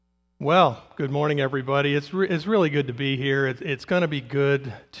Well, good morning, everybody. It's really good to be here. It's going to be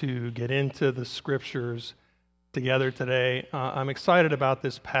good to get into the scriptures together today. I'm excited about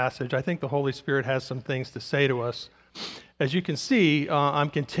this passage. I think the Holy Spirit has some things to say to us. As you can see,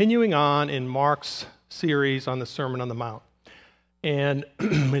 I'm continuing on in Mark's series on the Sermon on the Mount. And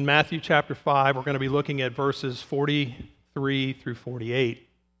in Matthew chapter 5, we're going to be looking at verses 43 through 48.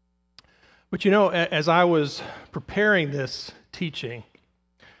 But you know, as I was preparing this teaching,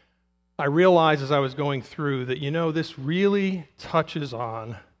 I realized as I was going through that, this really touches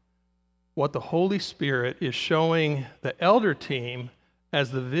on what the Holy Spirit is showing the elder team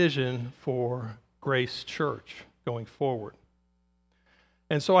as the vision for Grace Church going forward.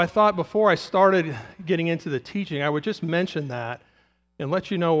 And so I thought before I started getting into the teaching, I would just mention that and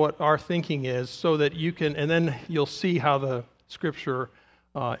let you know what our thinking is so that you can, and then you'll see how the scripture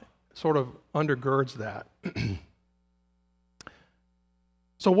sort of undergirds that.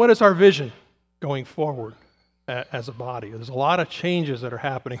 So what is our vision going forward as a body? There's a lot of changes that are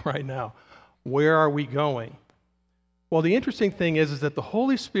happening right now. Where are we going? Well, the interesting thing is that the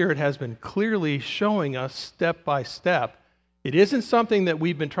Holy Spirit has been clearly showing us step by step. It isn't something that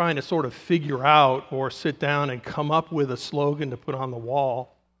we've been trying to sort of figure out or sit down and come up with a slogan to put on the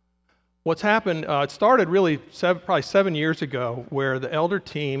wall. What's happened, it started really probably 7 years ago where the elder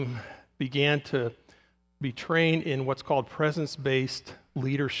team began to be trained in what's called presence-based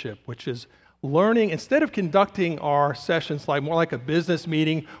leadership, which is learning, instead of conducting our sessions more like a business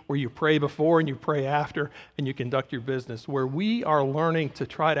meeting where you pray before and you pray after and you conduct your business, where we are learning to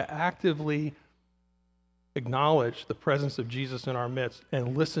try to actively acknowledge the presence of Jesus in our midst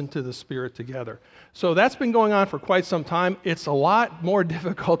and listen to the Spirit together. So that's been going on for quite some time. It's a lot more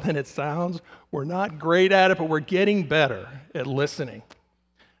difficult than it sounds. We're not great at it, but we're getting better at listening.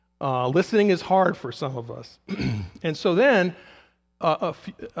 Listening is hard for some of us. And so then,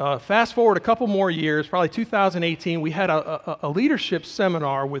 fast forward a couple more years, probably 2018, we had a leadership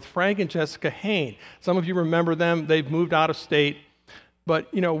seminar with Frank and Jessica Hain. Some of you remember them. They've moved out of state.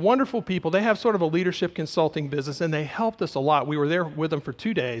 But, wonderful people. They have sort of a leadership consulting business, and they helped us a lot. We were there with them for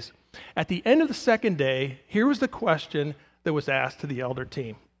 2 days. At the end of the second day, here was the question that was asked to the elder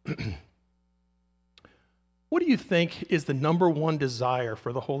team. What do you think is the number one desire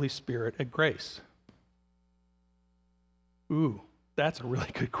for the Holy Spirit at Grace? Ooh, that's a really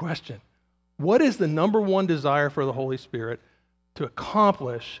good question. What is the number one desire for the Holy Spirit to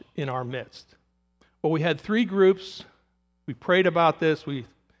accomplish in our midst? Well, we had 3 groups. We prayed about this. We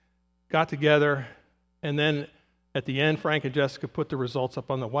got together. And then at the end, Frank and Jessica put the results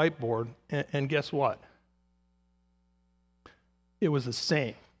up on the whiteboard. And guess what? It was the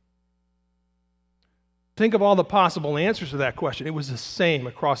same. Think of all the possible answers to that question. It was the same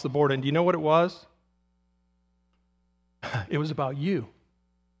across the board. And do you know what it was? It was about you.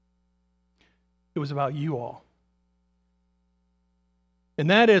 It was about you all. And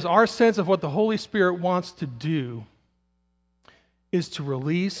that is our sense of what the Holy Spirit wants to do is to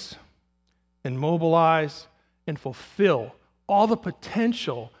release and mobilize and fulfill all the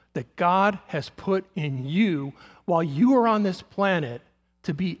potential that God has put in you while you are on this planet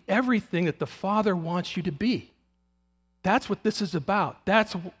to be everything that the Father wants you to be. That's what this is about.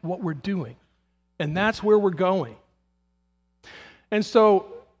 That's what we're doing. And that's where we're going. And so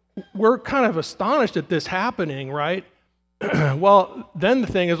we're kind of astonished at this happening, right? Well, then the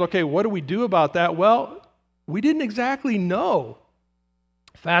thing is, okay, what do we do about that? Well, we didn't exactly know.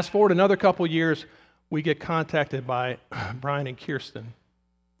 Fast forward another couple years, we get contacted by Brian and Kirsten.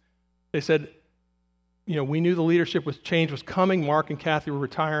 They said, we knew the leadership change was coming. Mark and Kathy were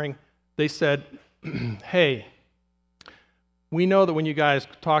retiring. They said, hey, we know that when you guys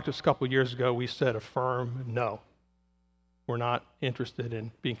talked to us a couple years ago, we said a firm no. We're not interested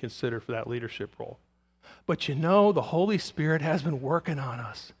in being considered for that leadership role. But the Holy Spirit has been working on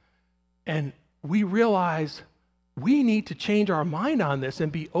us. And we realize we need to change our mind on this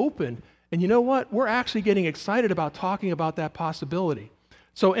and be open. And you know what? We're actually getting excited about talking about that possibility.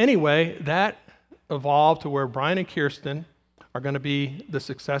 So anyway, that evolved to where Brian and Kirsten are going to be the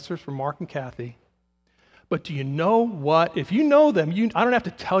successors for Mark and Kathy. But do you know what? If you know them, I don't have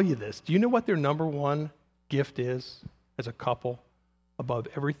to tell you this. Do you know what their number one gift is as a couple above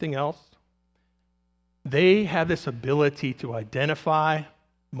everything else? They have this ability to identify,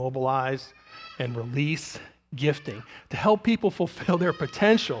 mobilize, and release gifting, to help people fulfill their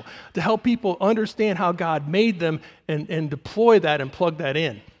potential, to help people understand how God made them and deploy that and plug that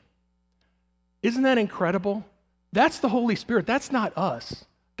in. Isn't that incredible? That's the Holy Spirit. That's not us.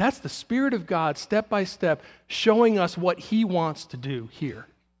 That's the Spirit of God, step by step, showing us what He wants to do here.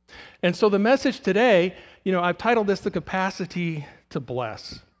 And so the message today, I've titled this The Capacity to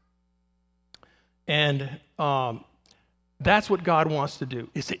Bless. And that's what God wants to do,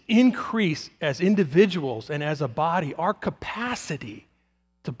 is to increase as individuals and as a body our capacity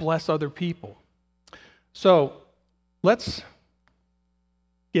to bless other people. So let's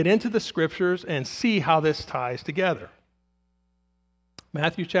get into the scriptures and see how this ties together.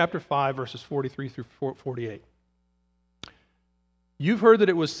 Matthew chapter 5, verses 43 through 48. You've heard that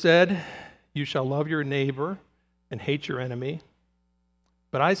it was said, you shall love your neighbor and hate your enemy.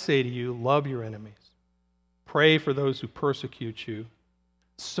 But I say to you, love your enemies. Pray for those who persecute you,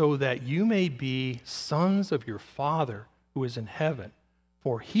 so that you may be sons of your Father who is in heaven.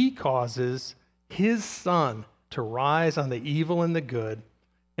 For he causes his sun to rise on the evil and the good,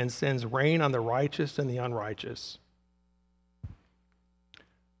 and sends rain on the righteous and the unrighteous.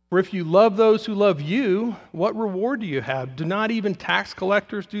 For if you love those who love you, what reward do you have? Do not even tax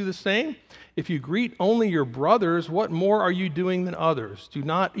collectors do the same? If you greet only your brothers, what more are you doing than others? Do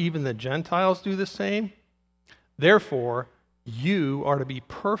not even the Gentiles do the same? Therefore, you are to be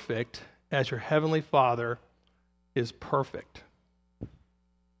perfect as your heavenly Father is perfect.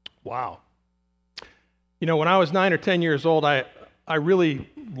 Wow. You know, when I was 9 or 10 years old, I really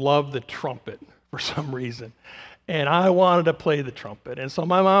loved the trumpet for some reason. And I wanted to play the trumpet. And so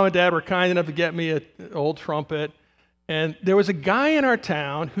my mom and dad were kind enough to get me an old trumpet. And there was a guy in our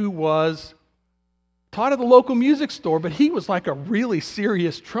town who was taught at the local music store, but he was like a really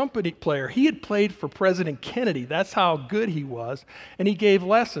serious trumpet player. He had played for President Kennedy. That's how good he was. And he gave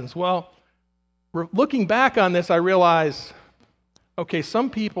lessons. Well, looking back on this, I realized, okay, some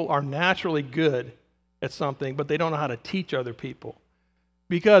people are naturally good at something, but they don't know how to teach other people.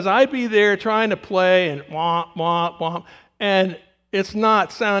 Because I'd be there trying to play and womp, womp, womp, and it's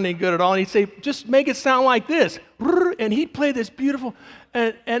not sounding good at all. And he'd say, just make it sound like this. And he'd play this beautiful,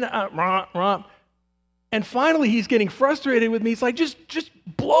 and womp. And finally, he's getting frustrated with me. He's like, just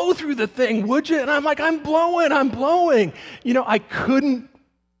blow through the thing, would you? And I'm like, I'm blowing. You know, I couldn't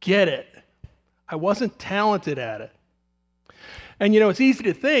get it. I wasn't talented at it. And, you know, it's easy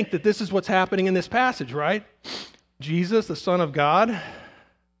to think that this is what's happening in this passage, right? Jesus, the Son of God,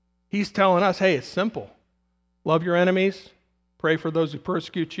 he's telling us, hey, it's simple. Love your enemies, pray for those who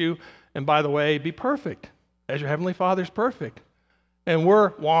persecute you, and by the way, be perfect, as your heavenly Father's perfect. And we're,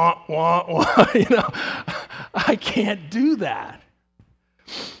 you know, I can't do that.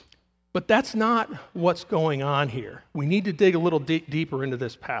 But that's not what's going on here. We need to dig a little deeper into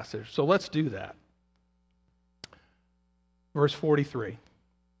this passage, so let's do that. Verse 43.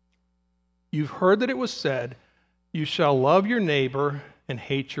 You've heard that it was said, you shall love your neighbor and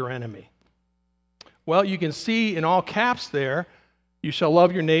hate your enemy. Well, you can see in all caps there, you shall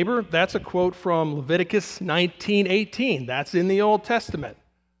love your neighbor. That's a quote from Leviticus 19:18. That's in the Old Testament.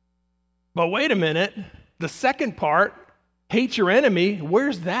 But wait a minute, the second part, hate your enemy,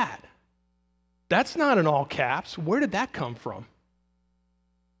 where's that? That's not in all caps. Where did that come from?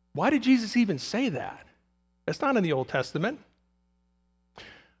 Why did Jesus even say that? That's not in the Old Testament.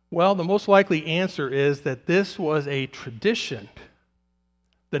 Well, the most likely answer is that this was a tradition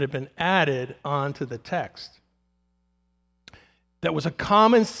that had been added onto the text. That was a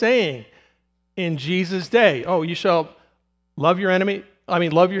common saying in Jesus' day. Oh, you shall love your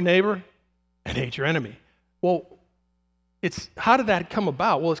neighbor and hate your enemy. Well, how did that come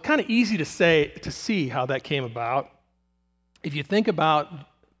about? Well, it's kind of easy to see how that came about if you think about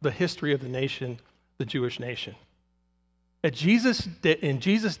the history of the nation, the Jewish nation. In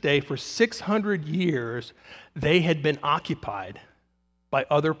Jesus' day, for 600 years, they had been occupied by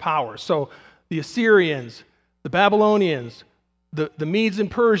other powers. So the Assyrians, the Babylonians, the Medes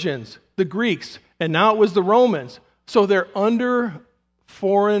and Persians, the Greeks, and now it was the Romans. So they're under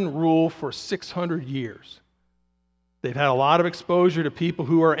foreign rule for 600 years. They've had a lot of exposure to people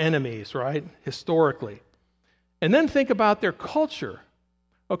who are enemies, right, historically. And then think about their culture.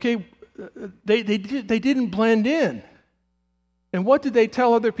 Okay, they didn't blend in. And what did they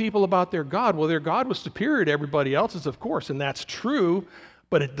tell other people about their God? Well, their God was superior to everybody else's, of course, and that's true,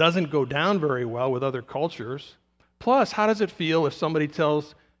 but it doesn't go down very well with other cultures. Plus, how does it feel if somebody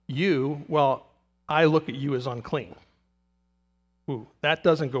tells you, well, I look at you as unclean? Ooh, that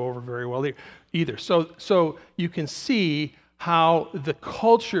doesn't go over very well either. So you can see how the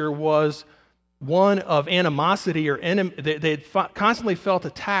culture was one of animosity or enemy. They had constantly felt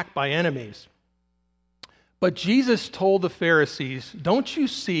attacked by enemies. But Jesus told the Pharisees, don't you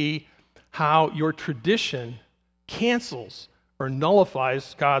see how your tradition cancels or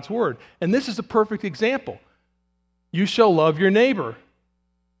nullifies God's word? And this is a perfect example. You shall love your neighbor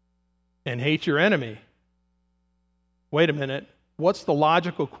and hate your enemy. Wait a minute. What's the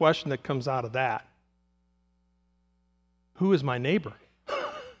logical question that comes out of that? Who is my neighbor?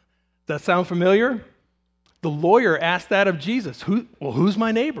 that sound familiar? The lawyer asked that of Jesus. Who's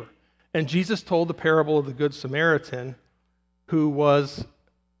my neighbor? And Jesus told the parable of the Good Samaritan, who was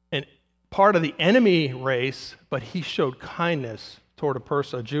part of the enemy race, but he showed kindness toward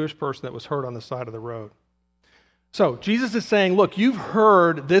a Jewish person that was hurt on the side of the road. So Jesus is saying, look, you've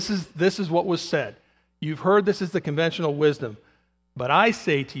heard this is what was said. You've heard this is the conventional wisdom. But I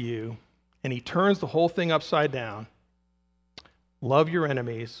say to you, and he turns the whole thing upside down, love your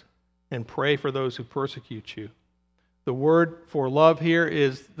enemies and pray for those who persecute you. The word for love here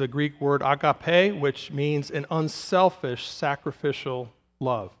is the Greek word agape, which means an unselfish, sacrificial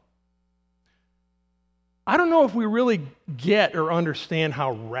love. I don't know if we really get or understand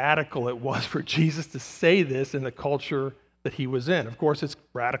how radical it was for Jesus to say this in the culture that he was in. Of course, it's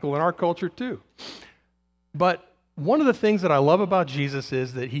radical in our culture too. But one of the things that I love about Jesus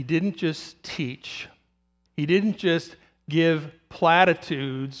is that he didn't just teach. He didn't just give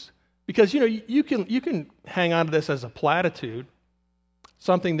platitudes, because you can hang on to this as a platitude,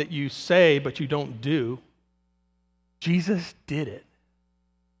 something that you say but you don't do. Jesus did it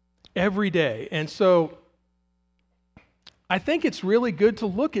every day. And so I think it's really good to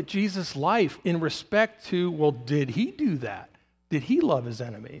look at Jesus' life in respect to, well, did he do that? Did he love his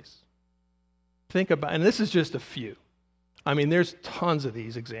enemies? Think about, and this is just a few. I mean, there's tons of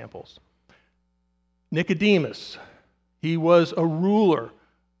these examples. Nicodemus, he was a ruler.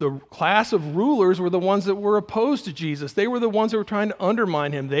 The class of rulers were the ones that were opposed to Jesus. They were the ones that were trying to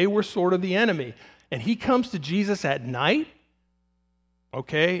undermine him. They were sort of the enemy. And he comes to Jesus at night.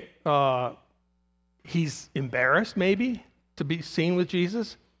 Okay, he's embarrassed maybe to be seen with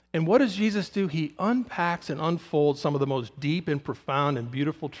Jesus. And what does Jesus do? He unpacks and unfolds some of the most deep and profound and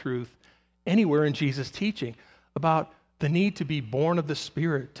beautiful truth anywhere in Jesus' teaching about the need to be born of the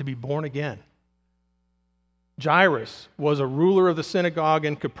Spirit, to be born again. Jairus was a ruler of the synagogue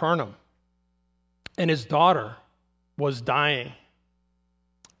in Capernaum, and his daughter was dying.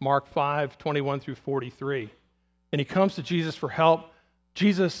 Mark 5:21-43. And he comes to Jesus for help.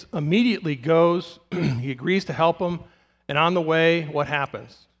 Jesus immediately goes, he agrees to help him, and on the way, what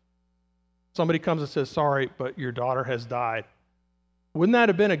happens? Somebody comes and says, sorry, but your daughter has died. Wouldn't that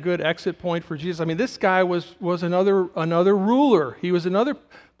have been a good exit point for Jesus? I mean, this guy was another ruler. He was another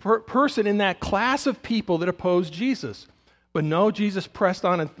person in that class of people that opposed Jesus. But no, Jesus pressed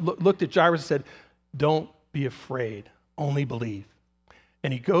on and looked at Jairus and said, don't be afraid, only believe.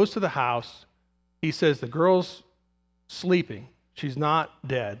 And he goes to the house. He says, the girl's sleeping. She's not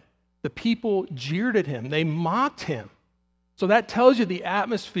dead. The people jeered at him. They mocked him. So that tells you the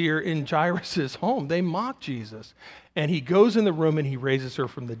atmosphere in Jairus' home. They mocked Jesus. And he goes in the room and he raises her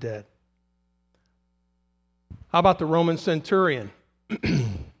from the dead. How about the Roman centurion?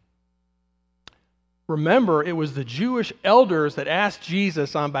 Remember, it was the Jewish elders that asked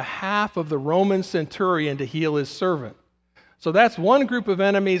Jesus on behalf of the Roman centurion to heal his servant. So that's one group of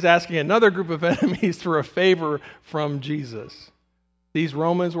enemies asking another group of enemies for a favor from Jesus. These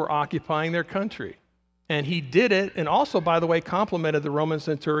Romans were occupying their country. And he did it, and also, by the way, complimented the Roman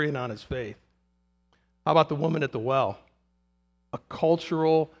centurion on his faith. How about the woman at the well?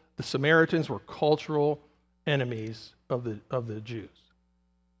 The Samaritans were cultural enemies of the Jews.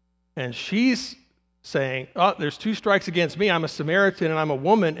 And she's saying, oh, there's two strikes against me. I'm a Samaritan and I'm a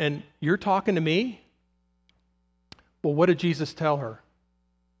woman, and you're talking to me? Well, what did Jesus tell her?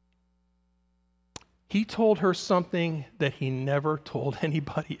 He told her something that he never told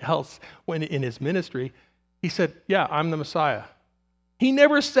anybody else when in his ministry. He said, yeah, I'm the Messiah. He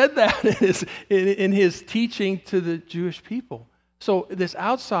never said that in his teaching to the Jewish people. So this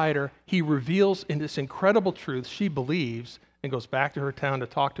outsider, he reveals in this incredible truth she believes and goes back to her town to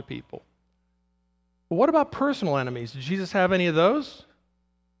talk to people. But what about personal enemies? Did Jesus have any of those?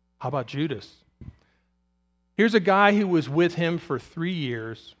 How about Judas? Here's a guy who was with him for 3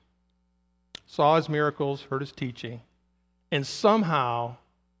 years, saw his miracles, heard his teaching, and somehow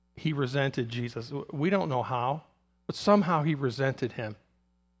he resented Jesus. We don't know how, but somehow he resented him.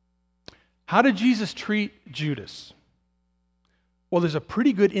 How did Jesus treat Judas? Well, there's a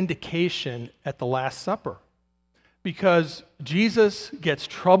pretty good indication at the Last Supper, because Jesus gets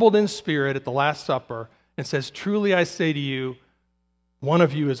troubled in spirit at the Last Supper and says, truly I say to you, one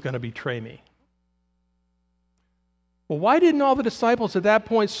of you is going to betray me. Well, why didn't all the disciples at that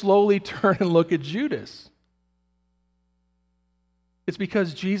point slowly turn and look at Judas? It's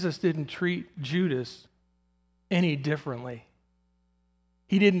because Jesus didn't treat Judas any differently.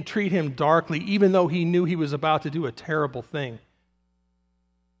 He didn't treat him darkly, even though he knew he was about to do a terrible thing.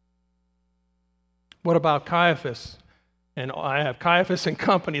 What about Caiaphas? And I have Caiaphas and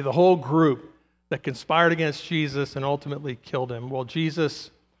company, the whole group that conspired against Jesus and ultimately killed him. Well, Jesus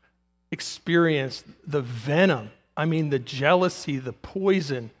experienced the venom, the jealousy, the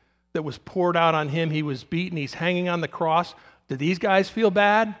poison that was poured out on him. He was beaten. He's hanging on the cross. Did these guys feel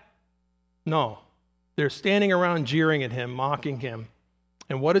bad? No. They're standing around jeering at him, mocking him.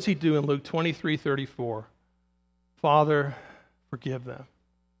 And what does he do in Luke 23:34? Father, forgive them.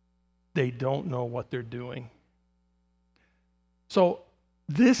 They don't know what they're doing. So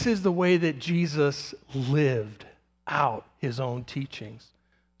this is the way that Jesus lived out his own teachings.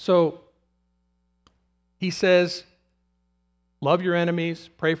 So he says, love your enemies,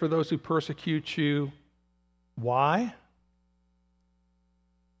 pray for those who persecute you. Why?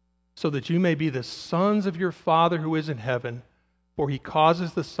 So that you may be the sons of your Father who is in heaven, for he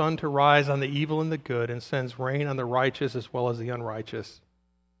causes the sun to rise on the evil and the good and sends rain on the righteous as well as the unrighteous.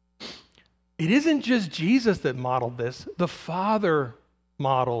 It isn't just Jesus that modeled this. The Father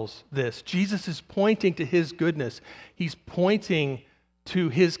models this. Jesus is pointing to his goodness. He's pointing to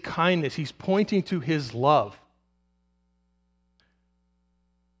his kindness. He's pointing to his love.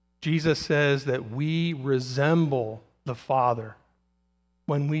 Jesus says that we resemble the Father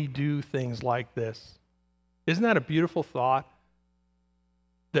when we do things like this. Isn't that a beautiful thought?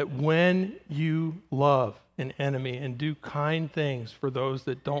 That when you love an enemy and do kind things for those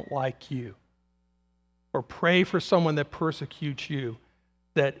that don't like you, or pray for someone that persecutes you,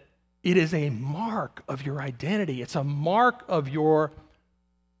 that it is a mark of your identity. It's a mark of your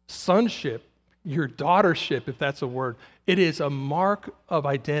sonship, your daughtership, if that's a word. It is a mark of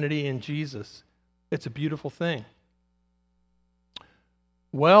identity in Jesus. It's a beautiful thing.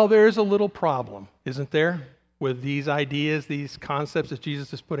 Well, there's a little problem, isn't there, with these ideas, these concepts that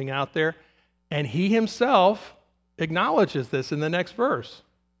Jesus is putting out there. And he himself acknowledges this in the next verse.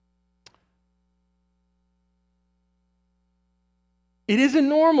 It isn't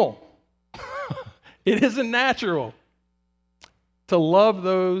normal. It isn't natural to love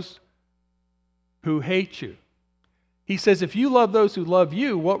those who hate you. He says, if you love those who love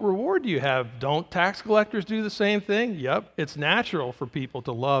you, what reward do you have? Don't tax collectors do the same thing? Yep, it's natural for people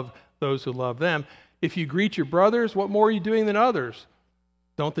to love those who love them. If you greet your brothers, what more are you doing than others?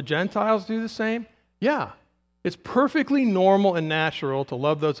 Don't the Gentiles do the same? Yeah, it's perfectly normal and natural to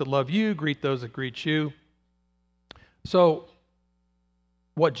love those that love you, greet those that greet you. So,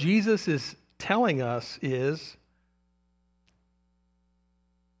 what Jesus is telling us is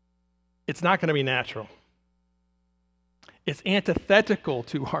it's not going to be natural. It's antithetical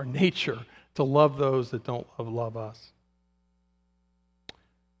to our nature to love those that don't love us.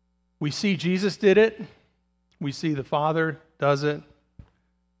 We see Jesus did it. We see the Father does it.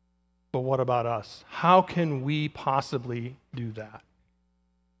 But what about us? How can we possibly do that?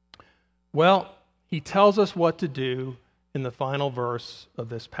 Well, he tells us what to do in the final verse of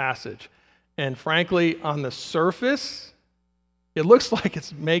this passage. And frankly, on the surface, it looks like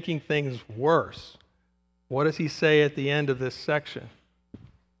it's making things worse. What does he say at the end of this section?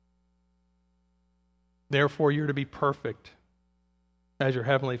 Therefore, you're to be perfect, as your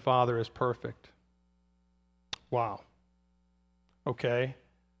heavenly Father is perfect. Wow. Okay.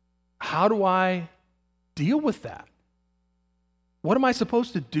 How do I deal with that? What am I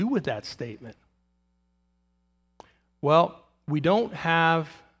supposed to do with that statement? Well,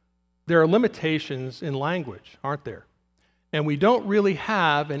 there are limitations in language, aren't there? And we don't really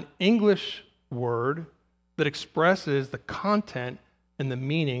have an English word that expresses the content and the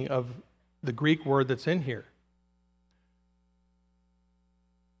meaning of the Greek word that's in here.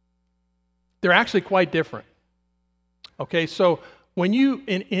 They're actually quite different. Okay, so when you,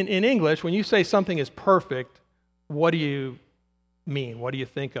 in English, when you say something is perfect, what do you mean? What do you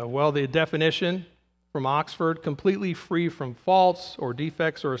think of? Well, the definition from Oxford, completely free from faults or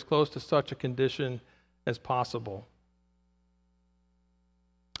defects or as close to such a condition as possible.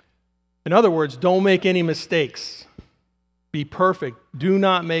 In other words, don't make any mistakes. Be perfect. Do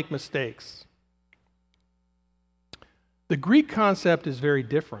not make mistakes. The Greek concept is very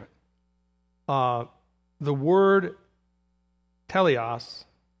different. The word teleos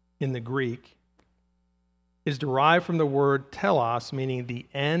in the Greek is derived from the word telos, meaning the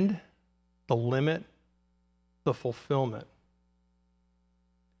end, the limit, the fulfillment.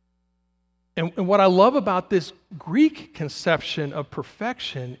 And what I love about this Greek conception of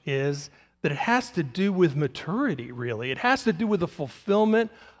perfection is that it has to do with maturity, really. It has to do with the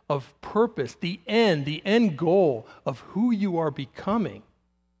fulfillment of purpose, the end goal of who you are becoming.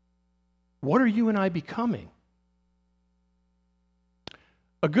 What are you and I becoming?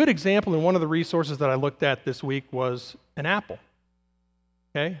 A good example in one of the resources that I looked at this week was an apple.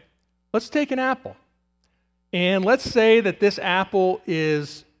 Okay? Let's take an apple. And let's say that this apple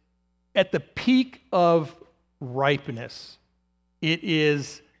is at the peak of ripeness. It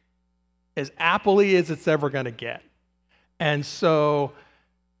is as apple-y as it's ever going to get. And so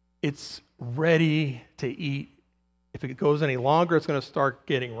it's ready to eat. If it goes any longer, it's going to start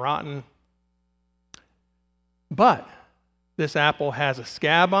getting rotten. But this apple has a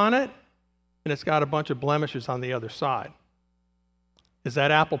scab on it, and it's got a bunch of blemishes on the other side. Is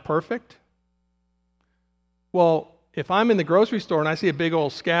that apple perfect? Well, if I'm in the grocery store and I see a big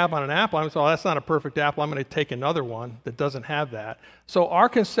old scab on an apple, I'm saying, oh, that's not a perfect apple. I'm going to take another one that doesn't have that. So our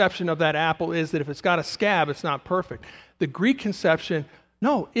conception of that apple is that if it's got a scab, it's not perfect. The Greek conception,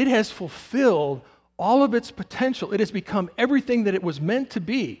 no, it has fulfilled all of its potential. It has become everything that it was meant to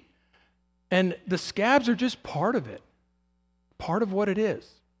be. And the scabs are just part of it, part of what it is.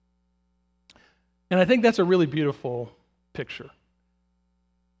 And I think that's a really beautiful picture.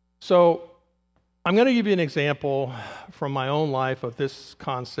 So I'm going to give you an example from my own life of this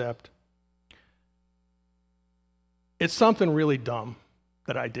concept. It's something really dumb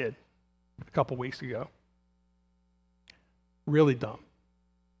that I did a couple weeks ago. Really dumb.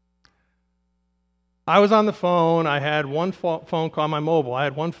 I was on the phone. I had one phone call on my mobile. I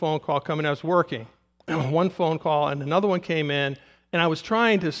had one phone call coming. I was working. One phone call, and another one came in, and I was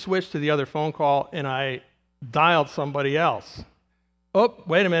trying to switch to the other phone call, and I dialed somebody else. Oh,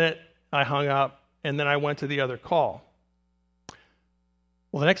 wait a minute. I hung up. And then I went to the other call.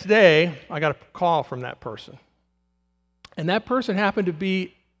 Well, the next day, I got a call from that person. And that person happened to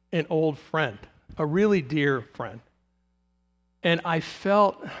be an old friend, a really dear friend. And I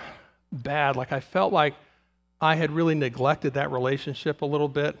felt bad, like I felt like I had really neglected that relationship a little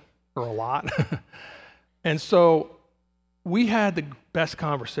bit, or a lot. And so we had the best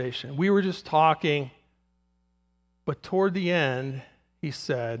conversation. We were just talking, but toward the end, he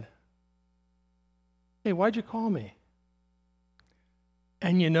said, hey, why'd you call me?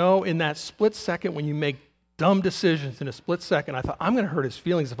 And you know, in that split second when you make dumb decisions in a split second, I thought, I'm going to hurt his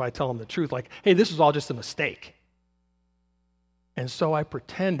feelings if I tell him the truth. Like, hey, this was all just a mistake. And so I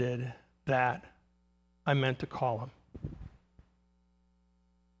pretended that I meant to call him.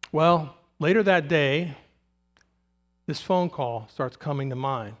 Well, later that day, this phone call starts coming to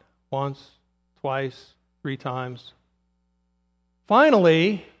mind. Once, twice, 3 times.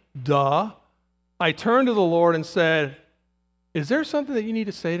 Finally, I turned to the Lord and said, is there something that you need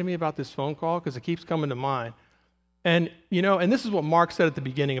to say to me about this phone call? Because it keeps coming to mind. And, you know, and this is what Mark said at the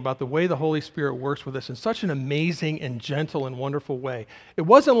beginning about the way the Holy Spirit works with us in such an amazing and gentle and wonderful way. It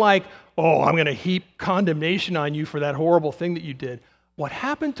wasn't like, oh, I'm going to heap condemnation on you for that horrible thing that you did. What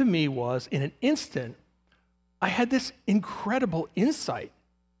happened to me was, in an instant, I had this incredible insight.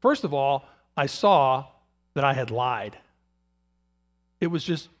 First of all, I saw that I had lied. It was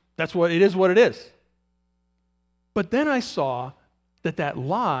just, that's what it is. But then I saw that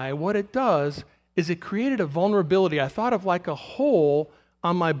lie, what it does is it created a vulnerability. I thought of like a hole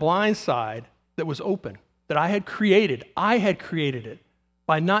on my blind side that was open, that I had created. I had created it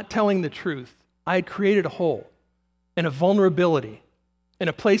by not telling the truth. I had created a hole and a vulnerability and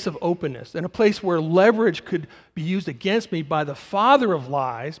a place of openness and a place where leverage could be used against me by the father of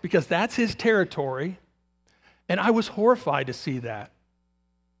lies, because that's his territory. And I was horrified to see that.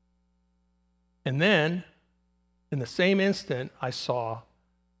 And then, in the same instant, I saw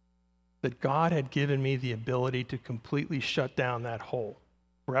that God had given me the ability to completely shut down that hole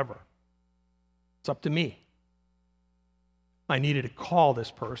forever. It's up to me. I needed to call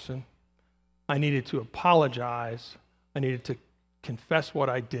this person. I needed to apologize. I needed to confess what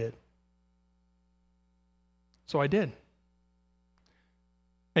I did. So I did.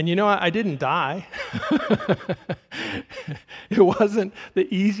 And you know, I didn't die. It wasn't the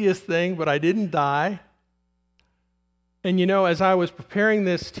easiest thing, but I didn't die. And you know, as I was preparing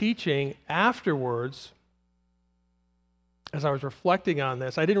this teaching afterwards, as I was reflecting on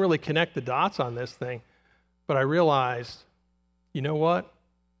this, I didn't really connect the dots on this thing, but I realized, you know what?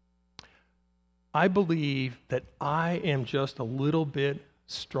 I believe that I am just a little bit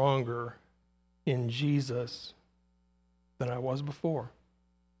stronger in Jesus than I was before.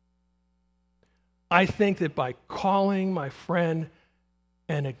 I think that by calling my friend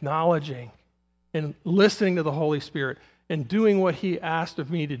and acknowledging and listening to the Holy Spirit and doing what he asked of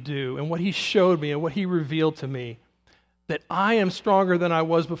me to do and what he showed me and what he revealed to me, that I am stronger than I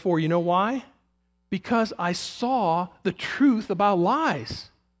was before. You know why? Because I saw the truth about lies,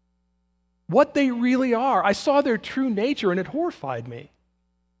 what they really are. I saw their true nature, and it horrified me.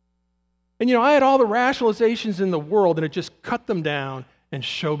 And you know, I had all the rationalizations in the world, and it just cut them down and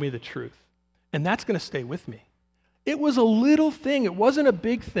showed me the truth. And that's going to stay with me. It was a little thing. It wasn't a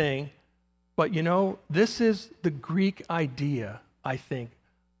big thing. But you know, this is the Greek idea, I think,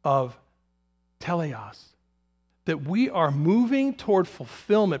 of teleos. that we are moving toward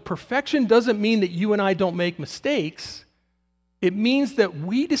fulfillment. Perfection doesn't mean that you and I don't make mistakes. It means that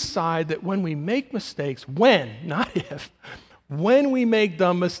we decide that when we make mistakes, when, not if, when we make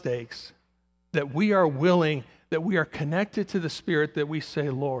dumb mistakes, that we are willing, that we are connected to the Spirit, that we say,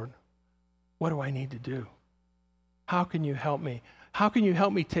 Lord, what do I need to do? How can you help me? How can you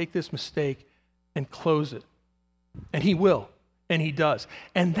help me take this mistake and close it? And he will, and he does.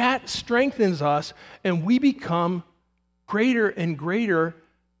 And that strengthens us, and we become greater and greater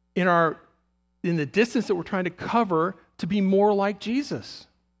in the distance that we're trying to cover to be more like Jesus.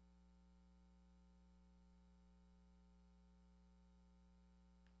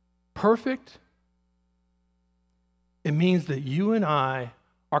 Perfect, it means that you and I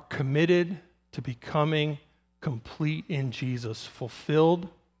are committed to becoming complete in Jesus, fulfilling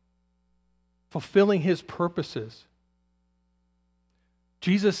his purposes.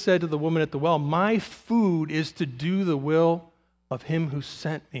 Jesus said to the woman at the well, my food is to do the will of him who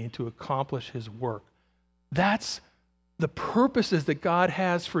sent me to accomplish his work. That's the purposes that God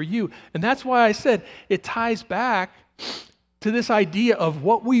has for you. And that's why I said it ties back to this idea of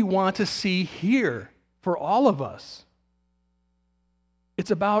what we want to see here for all of us. It's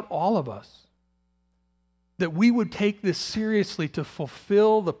about all of us. That we would take this seriously to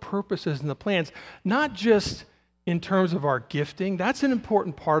fulfill the purposes and the plans, not just in terms of our gifting, that's an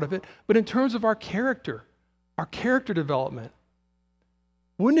important part of it, but in terms of our character development.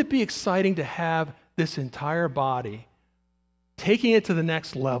 Wouldn't it be exciting to have this entire body taking it to the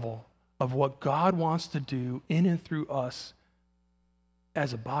next level of what God wants to do in and through us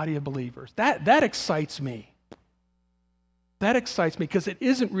as a body of believers? That excites me. That excites me because it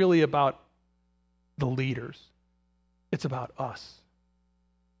isn't really about the leaders. It's about us.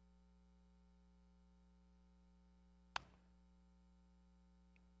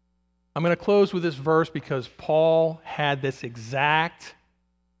 I'm going to close with this verse because Paul had this exact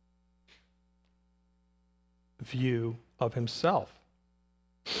view of himself.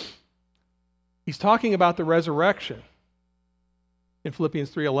 He's talking about the resurrection in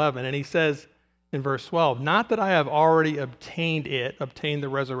Philippians 3:11, and he says in verse 12, not that I have already obtained the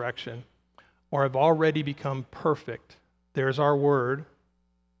resurrection, or have already become perfect. There's our word.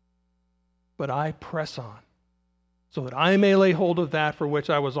 But I press on, so that I may lay hold of that for which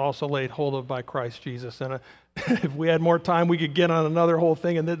I was also laid hold of by Christ Jesus. And if we had more time, we could get on another whole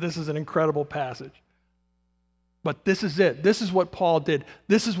thing, and this is an incredible passage. But this is it. This is what Paul did.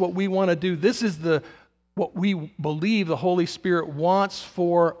 This is what we want to do. This is what we believe the Holy Spirit wants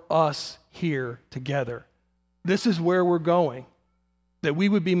for us here together. This is where we're going. That we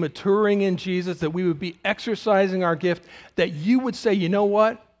would be maturing in Jesus, that we would be exercising our gift, that you would say, you know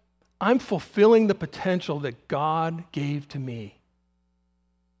what? I'm fulfilling the potential that God gave to me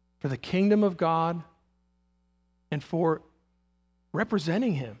for the kingdom of God and for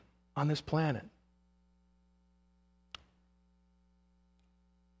representing him on this planet.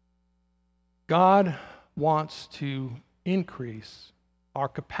 God wants to increase our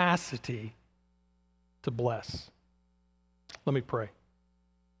capacity to bless. Let me pray.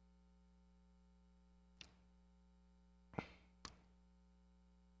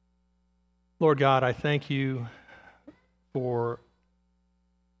 Lord God, I thank you for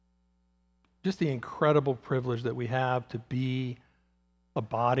just the incredible privilege that we have to be a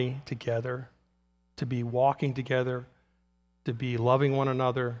body together, to be walking together, to be loving one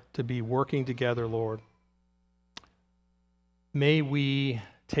another, to be working together, Lord. May we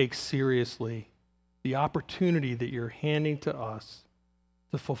take seriously the opportunity that you're handing to us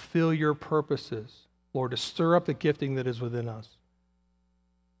to fulfill your purposes, Lord, to stir up the gifting that is within us,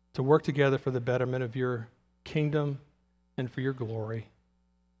 to work together for the betterment of your kingdom and for your glory.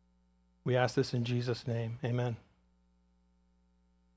 We ask this in Jesus' name. Amen.